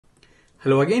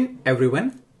Hello again,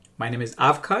 everyone. My name is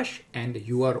Avkash, and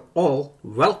you are all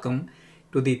welcome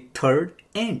to the third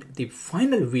and the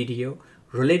final video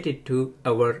related to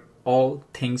our All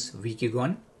Things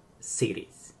VQGAN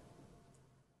series.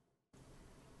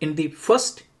 In the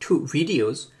first two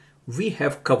videos, we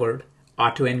have covered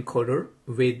AutoEncoder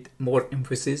with more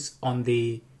emphasis on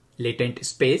the latent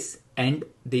space and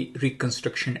the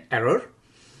reconstruction error.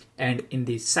 And in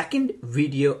the second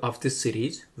video of this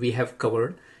series, we have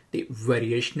covered the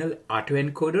variational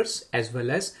autoencoders as well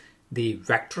as the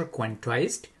vector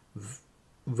quantized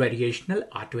variational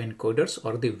autoencoders,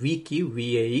 or the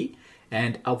VQ-VAE,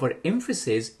 and our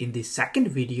emphasis in the second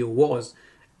video was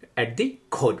at the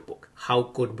codebook, how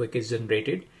codebook is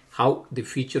generated, how the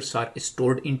features are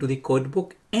stored into the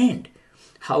codebook, and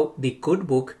how the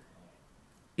codebook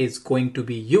is going to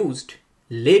be used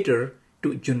later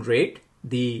to generate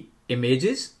the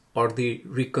images or the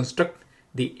reconstruct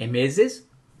the images,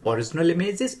 original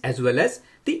images, as well as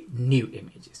the new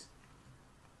images.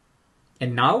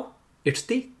 And now it's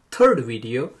the third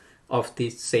video of the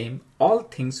same All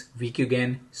Things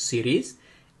VQGAN series,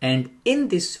 and in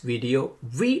this video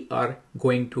we are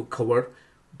going to cover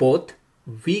both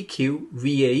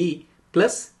VQ-VAE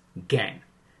plus GAN,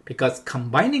 because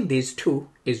combining these two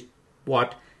is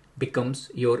what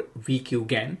becomes your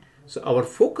VQ-GAN. So our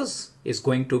focus is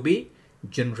going to be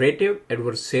generative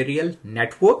adversarial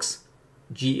networks,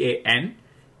 GAN,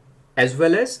 as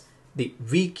well as the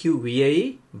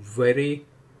VQ-VAE,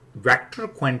 vector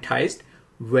quantized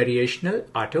variational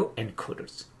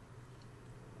autoencoders.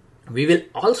 We will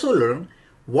also learn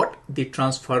what the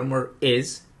transformer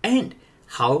is and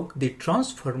how the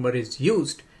transformer is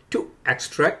used to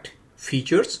extract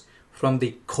features from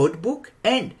the codebook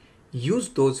and use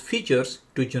those features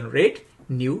to generate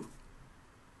new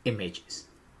images.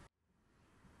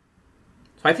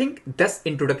 So I think this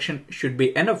introduction should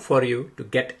be enough for you to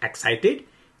get excited.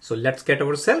 So let's get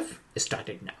ourselves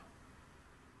started now.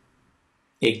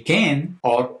 A GAN,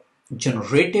 or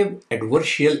Generative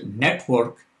Adversarial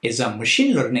Network, is a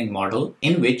machine learning model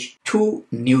in which two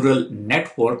neural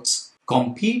networks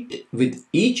compete with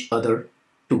each other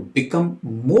to become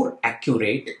more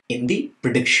accurate in the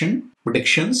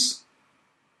predictions.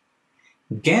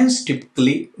 GANs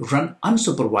typically run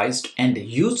unsupervised and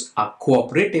use a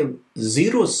cooperative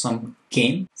zero-sum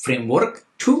game framework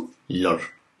to learn.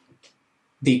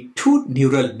 The two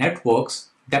neural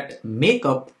networks that make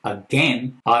up a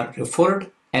GAN are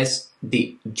referred as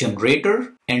the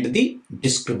generator and the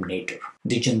discriminator.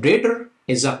 The generator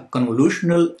is a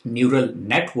convolutional neural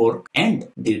network and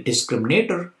the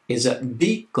discriminator is a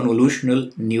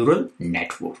deconvolutional neural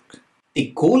network.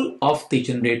 The goal of the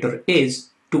generator is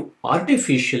to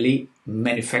artificially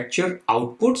manufacture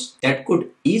outputs that could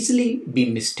easily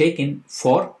be mistaken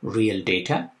for real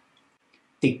data.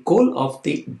 The goal of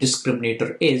the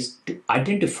discriminator is to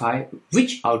identify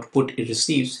which output it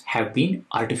receives have been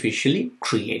artificially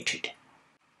created.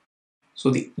 So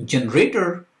the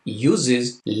generator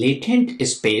uses latent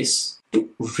space to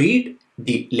read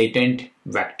the latent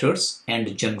vectors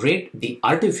and generate the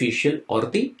artificial or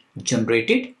the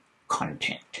generated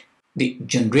content. The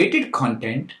generated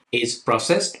content is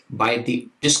processed by the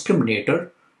discriminator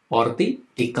or the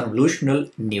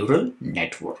deconvolutional neural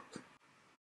network.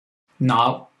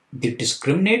 Now, the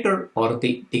discriminator or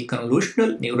the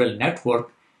deconvolutional neural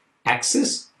network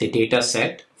access the data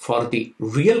set for the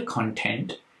real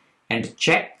content and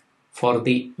check for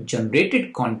the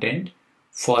generated content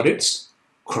for its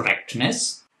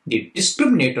correctness. The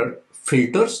discriminator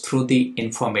filters through the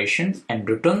information and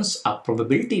returns a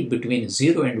probability between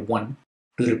 0 and 1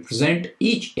 to represent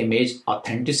each image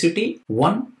authenticity.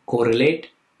 1 correlate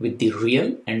with the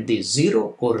real and the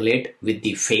 0 correlate with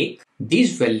the fake.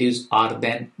 These values are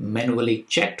then manually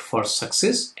checked for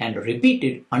success and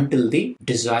repeated until the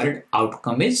desired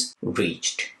outcome is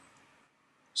reached.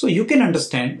 So you can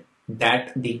understand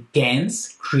that the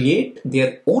GANs create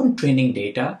their own training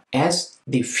data as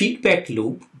the feedback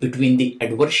loop between the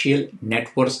adversarial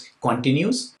networks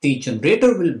continues. The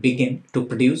generator will begin to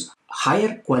produce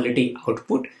higher quality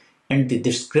output and the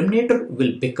discriminator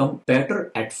will become better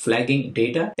at flagging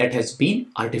data that has been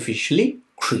artificially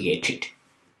created.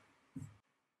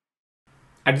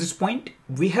 At this point,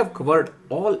 we have covered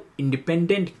all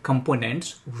independent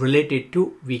components related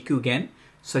to VQ-GAN,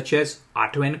 such as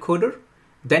autoencoder,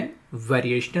 then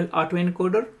variational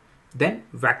autoencoder, then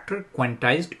vector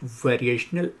quantized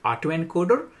variational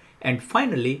autoencoder, and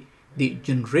finally the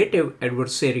generative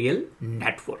adversarial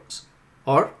networks,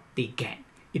 or the GAN.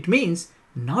 It means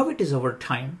now it is our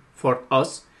time for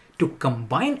us to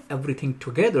combine everything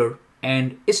together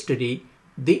and study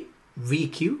the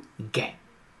VQ-GAN.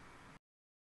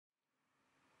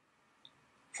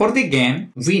 For the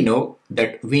GAN, we know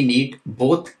that we need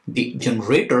both the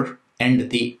generator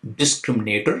and the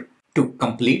discriminator to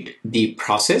complete the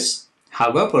process.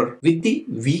 However, with the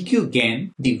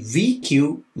VQ-GAN, the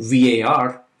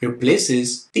VQ-VAR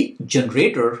replaces the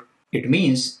generator. It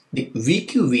means the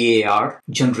VQ-VAR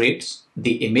generates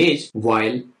the image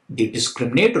while the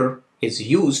discriminator is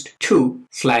used to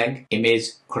flag image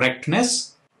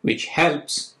correctness, which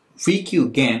helps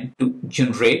VQ-GAN to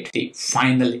generate the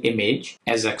final image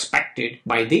as expected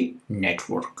by the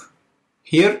network.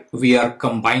 Here we are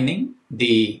combining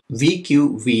the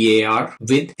VQ-VAR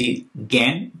with the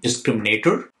GAN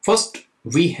discriminator. First,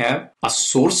 we have a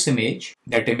source image.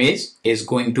 That image is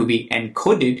going to be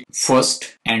encoded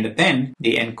first, and then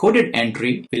the encoded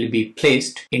entry will be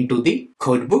placed into the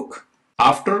codebook.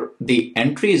 After the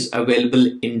entry is available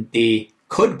in the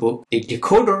codebook, the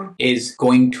decoder is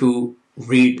going to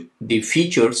read the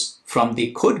features from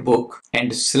the codebook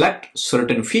and select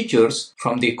certain features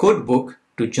from the codebook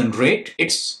to generate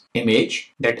its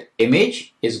image. That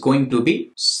image is going to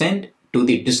be sent to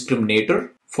the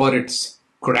discriminator for its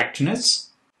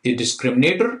correctness. The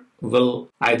discriminator will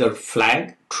either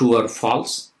flag true or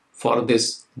false for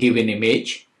this given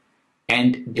image,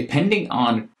 and depending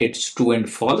on its true and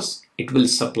false, it will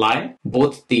supply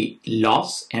both the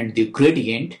loss and the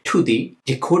gradient to the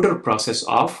decoder process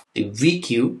of the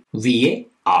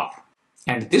VQ-VAR.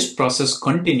 And this process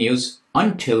continues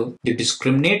until the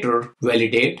discriminator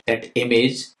validates that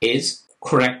image is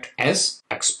correct as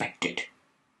expected.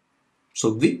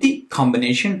 So with the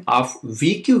combination of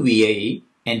VQ-VAE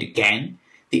and GAN,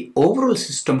 the overall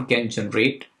system can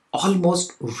generate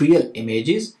almost real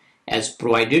images as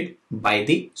provided by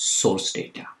the source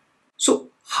data. So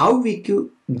how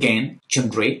VQ-GAN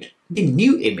generate the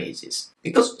new images?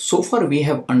 Because so far we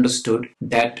have understood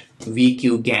that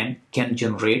VQ-GAN can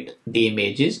generate the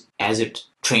images as it's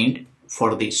trained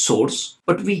for the source,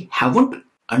 but we haven't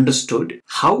understood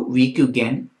how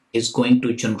VQ-GAN is going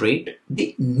to generate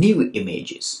the new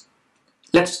images.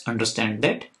 Let's understand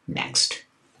that next.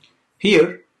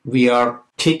 Here we are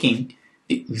taking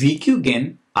the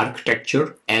VQ-GAN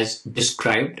architecture as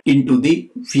described into the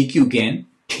VQ-GAN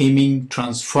Theming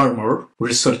Transformer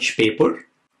research paper.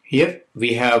 Here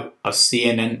we have a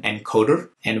CNN encoder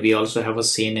and we also have a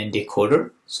CNN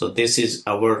decoder. So this is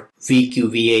our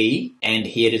VQ-VAE and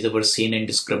here is our CNN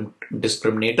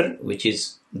discriminator, which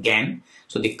is GAN.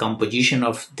 So the composition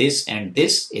of this and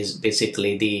this is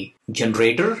basically the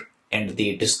generator and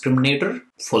the discriminator,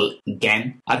 full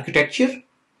GAN architecture.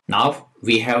 Now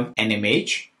we have an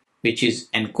image which is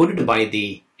encoded by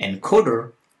the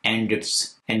encoder, and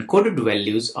its encoded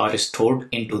values are stored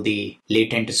into the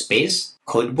latent space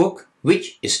codebook,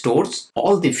 which stores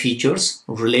all the features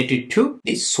related to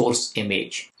the source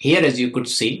image. Here, as you could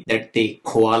see, that the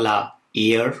koala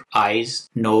ear, eyes,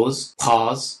 nose,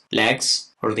 paws, legs,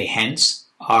 or the hands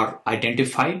are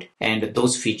identified, and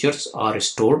those features are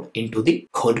stored into the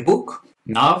codebook.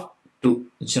 Now, to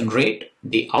generate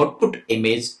the output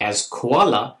image as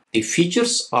koala, the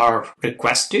features are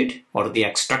requested or they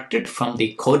extracted from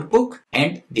the codebook,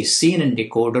 and the CNN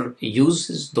decoder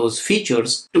uses those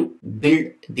features to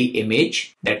build the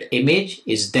image. That image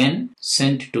is then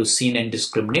sent to CNN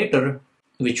discriminator,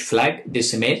 which flag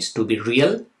this image to be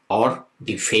real or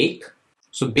the fake.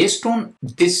 So based on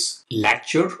this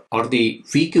lecture or the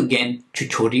VQ-GAN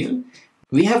tutorial,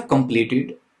 we have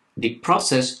completed the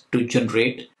process to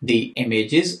generate the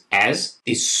images as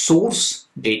the source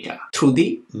data through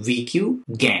the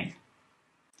VQ-GAN.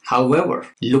 However,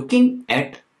 looking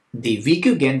at the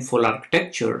VQ-GAN full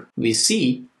architecture, we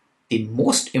see the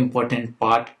most important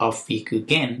part of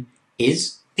VQ-GAN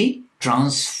is the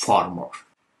transformer.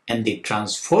 And the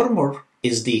transformer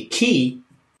is the key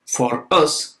for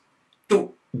us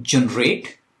to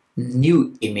generate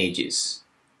new images.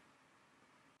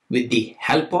 With the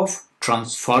help of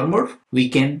transformer, we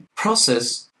can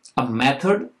process a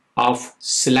method of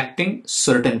selecting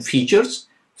certain features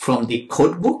from the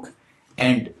codebook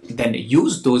and then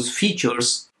use those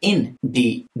features in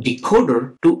the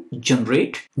decoder to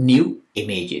generate new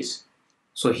images.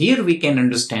 So here we can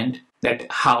understand that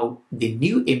how the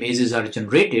new images are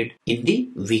generated in the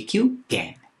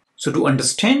VQ-GAN. So to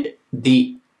understand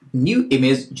the new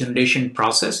image generation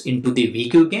process into the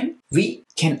VQ-GAN, we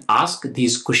can ask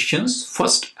these questions.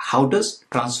 First, how does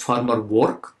transformer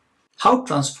work? How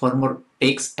transformer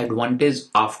takes advantage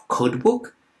of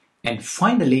codebook? And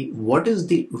finally, what is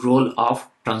the role of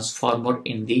transformer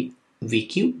in the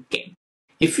VQ-GAN?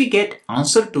 If we get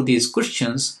answer to these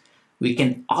questions, we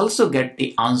can also get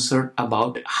the answer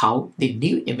about how the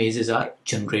new images are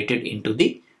generated into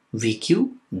the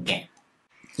VQ-GAN.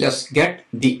 Let's get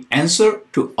the answer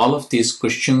to all of these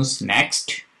questions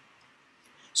next.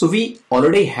 So we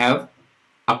already have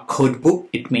a codebook.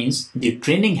 It means the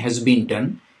training has been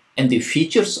done and the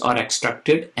features are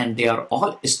extracted and they are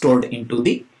all stored into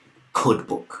the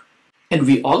codebook. And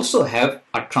we also have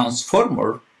a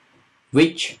transformer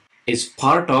which is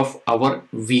part of our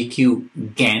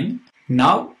VQ-GAN.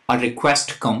 Now a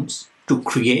request comes to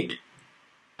create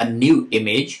a new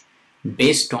image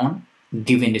based on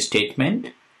given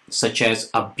statement, such as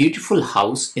a beautiful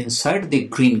house inside the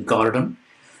green garden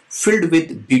filled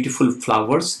with beautiful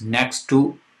flowers next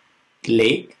to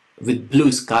lake with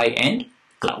blue sky and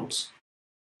clouds.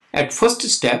 At first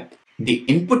step, the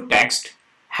input text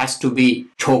has to be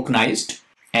tokenized,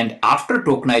 and after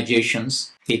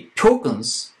tokenizations, the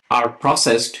tokens are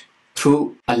processed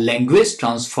through a language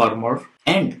transformer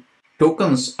and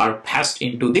tokens are passed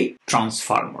into the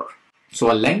transformer.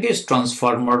 So a language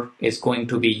transformer is going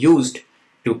to be used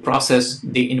to process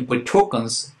the input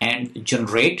tokens and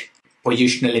generate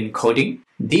positional encoding.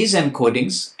 These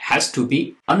encodings has to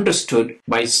be understood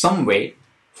by some way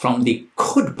from the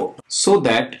codebook so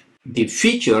that the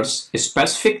features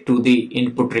specific to the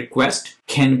input request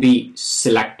can be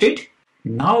selected.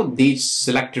 Now these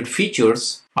selected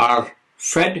features are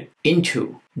fed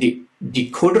into the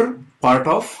decoder part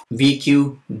of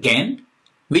VQ-GAN,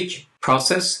 which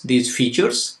process these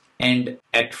features and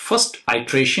at first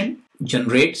iteration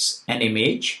generates an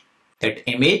image. That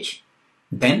image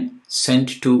then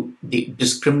sent to the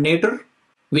discriminator,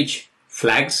 which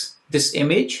flags this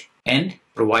image and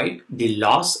provide the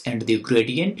loss and the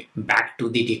gradient back to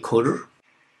the decoder.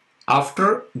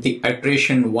 After the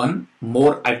iteration 1,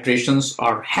 more iterations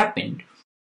are happened,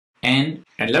 and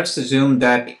let's assume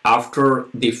that after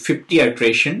the 50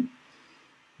 iteration,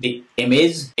 the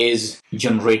image is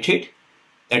generated.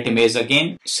 That image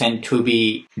again sent to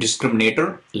the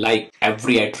discriminator like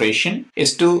every iteration.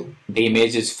 Still the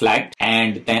image is flagged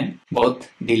and then both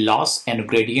the loss and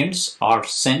gradients are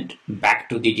sent back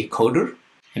to the decoder.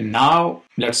 And now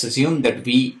let's assume that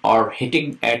we are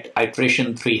hitting at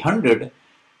iteration 300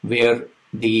 where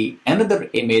the another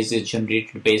image is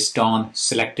generated based on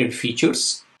selected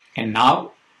features. And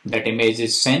now that image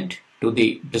is sent to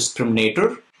the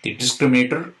discriminator. The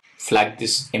discriminator flags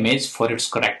this image for its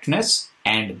correctness,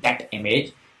 and that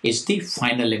image is the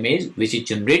final image which is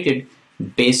generated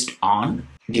based on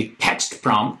the text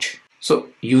prompt. So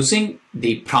using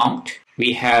the prompt,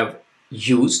 we have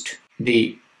used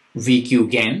the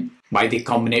VQ-GAN by the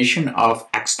combination of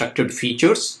extracted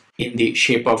features in the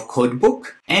shape of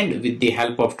codebook, and with the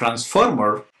help of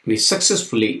transformer, we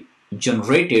successfully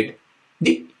generated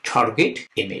the target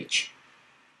image.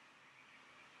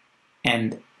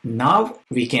 And now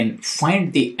we can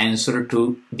find the answer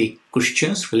to the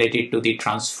questions related to the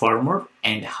transformer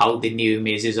and how the new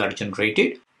images are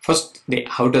generated. First,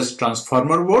 how does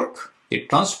transformer work? The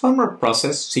transformer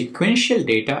processes sequential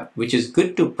data which is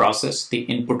good to process the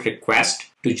input request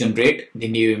to generate the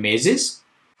new images.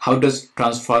 How does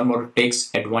transformer takes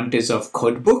advantage of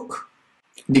codebook?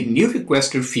 The new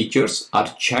requested features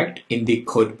are checked in the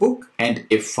codebook, and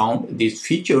if found, these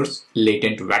features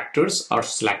latent vectors are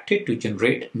selected to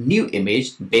generate new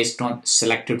image based on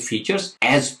selected features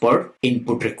as per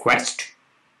input request.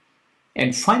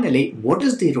 And finally, what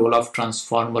is the role of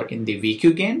transformer in the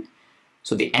VQ-GAN?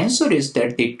 So the answer is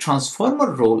that the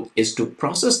transformer role is to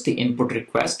process the input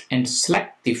request and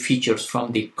select the features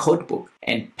from the codebook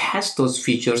and pass those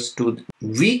features to the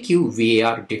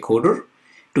VQ-VAR decoder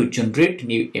to generate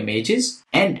new images,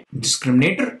 and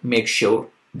discriminator makes sure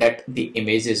that the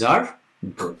images are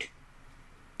good.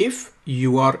 If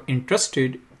you are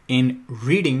interested in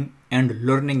reading and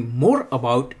learning more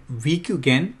about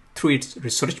VQ-GAN through its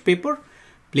research paper,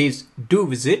 please do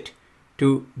visit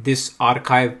to this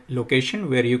archive location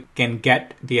where you can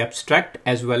get the abstract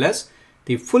as well as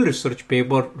the full research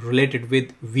paper related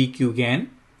with VQ-GAN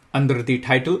under the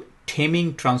title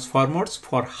Taming Transformers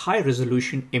for High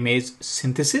Resolution Image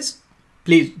Synthesis.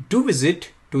 Please do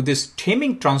visit to this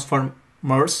Taming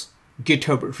Transformers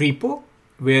GitHub repo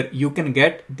where you can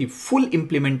get the full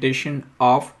implementation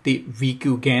of the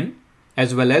VQ-GAN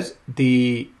as well as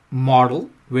the model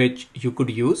which you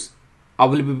could use. I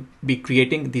will be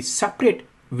creating the separate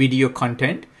video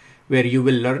content where you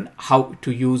will learn how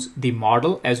to use the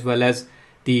model as well as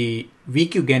the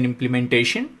VQ-GAN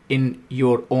implementation in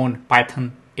your own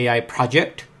Python AI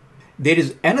project. There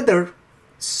is another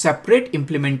separate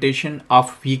implementation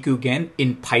of VQ-GAN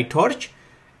in PyTorch,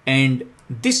 and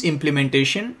this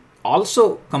implementation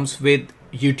also comes with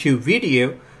YouTube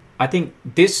video. I think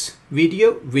this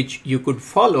video which you could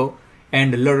follow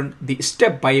and learn the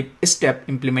step-by-step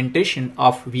implementation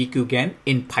of VQ-GAN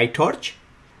in PyTorch.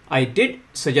 I did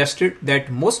suggested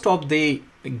that most of the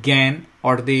GAN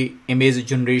or the image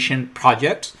generation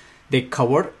projects, they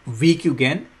cover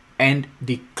VQ-GAN and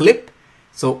the clip.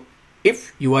 So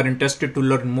if you are interested to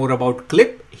learn more about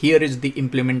clip, here is the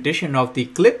implementation of the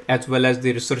clip as well as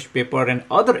the research paper and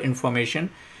other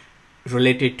information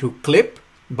related to clip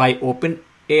by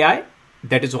OpenAI.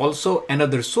 That is also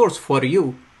another source for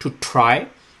you to try.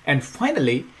 And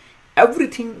finally,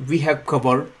 everything we have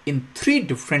covered in 3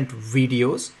 different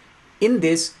videos in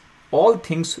this All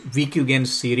Things VQGAN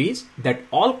series, that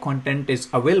all content is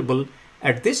available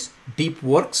at this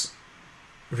DeepWorks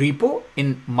repo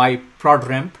in my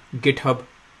ProdRamp GitHub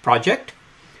project.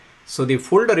 So the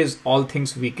folder is All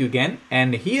Things VQGAN,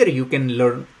 and here you can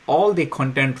learn all the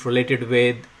content related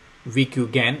with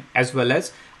VQGAN as well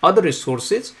as other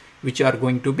resources which are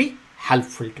going to be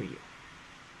helpful to you.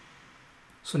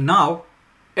 So now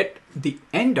at the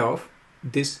end of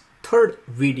this 3rd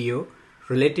video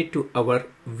related to our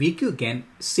VQGAN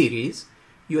series,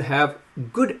 you have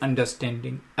good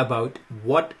understanding about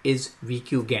what is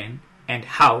VQGAN and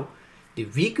how the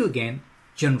VQGAN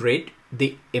generate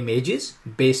the images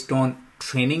based on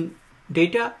training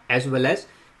data as well as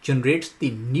generates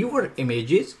the newer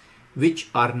images which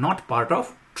are not part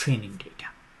of training data.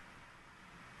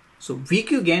 So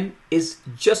VQGAN is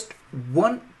just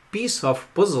one piece of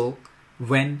puzzle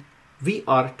when we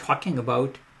are talking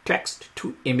about text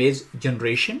to image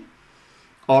generation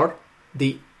or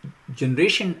the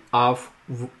generation of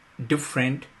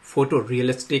different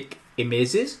photorealistic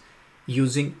images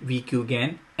using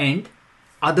VQGAN and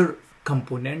other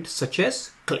components such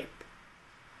as clip.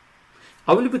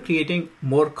 I will be creating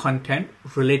more content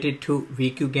related to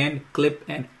VQGAN, clip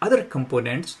and other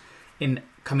components in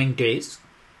coming days.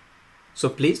 So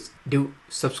please do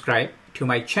subscribe to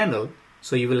my channel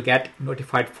so you will get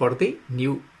notified for the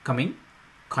new coming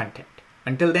content.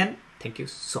 Until then, thank you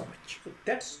so much. So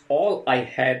that's all I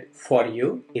had for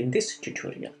you in this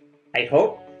tutorial. I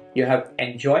hope you have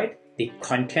enjoyed the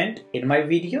content in my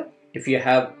video. If you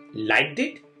have liked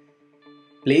it,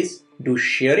 please do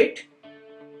share it.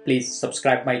 Please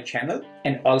subscribe my channel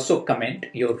and also comment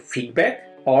your feedback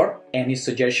or any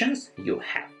suggestions you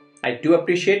have. I do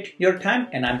appreciate your time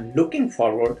and I'm looking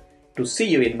forward to see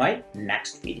you in my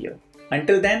next video.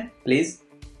 Until then, please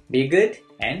be good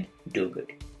and do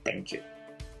good. Thank you.